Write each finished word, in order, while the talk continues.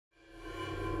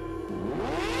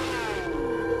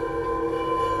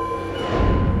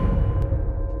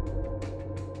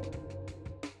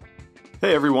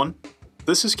Hey everyone,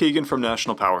 this is Keegan from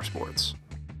National Powersports.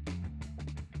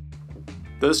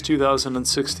 This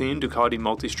 2016 DUCATI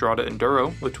Multistrada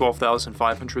Enduro with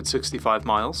 12,565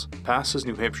 miles passes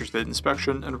New Hampshire State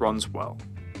inspection and runs well.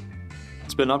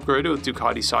 It's been upgraded with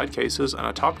DUCATI side cases and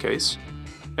a top case,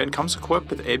 and comes equipped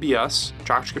with ABS,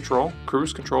 traction control,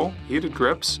 cruise control, heated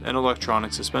grips, and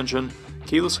electronic suspension,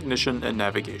 keyless ignition, and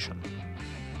navigation.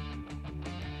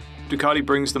 DUCATI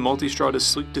brings the Multistrada's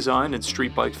sleek design and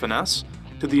street bike finesse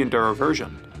to the Enduro version,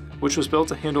 which was built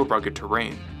to handle rugged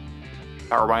terrain.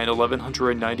 Powered by an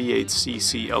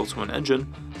 1198cc L-twin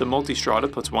engine, the Multistrada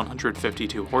puts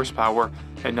 152 horsepower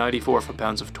and 94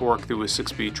 foot-pounds of torque through a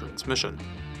 6-speed transmission.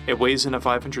 It weighs in at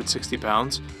 560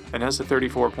 pounds and has a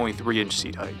 34.3-inch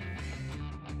seat height.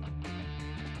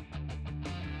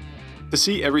 To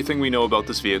see everything we know about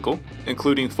this vehicle,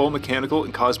 including full mechanical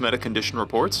and cosmetic condition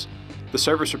reports, the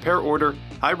service repair order,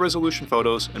 high-resolution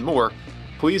photos, and more,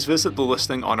 please visit the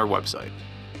listing on our website.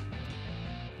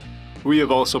 We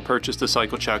have also purchased a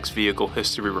CycleCheck's Vehicle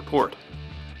History Report.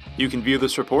 You can view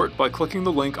this report by clicking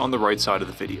the link on the right side of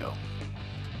the video.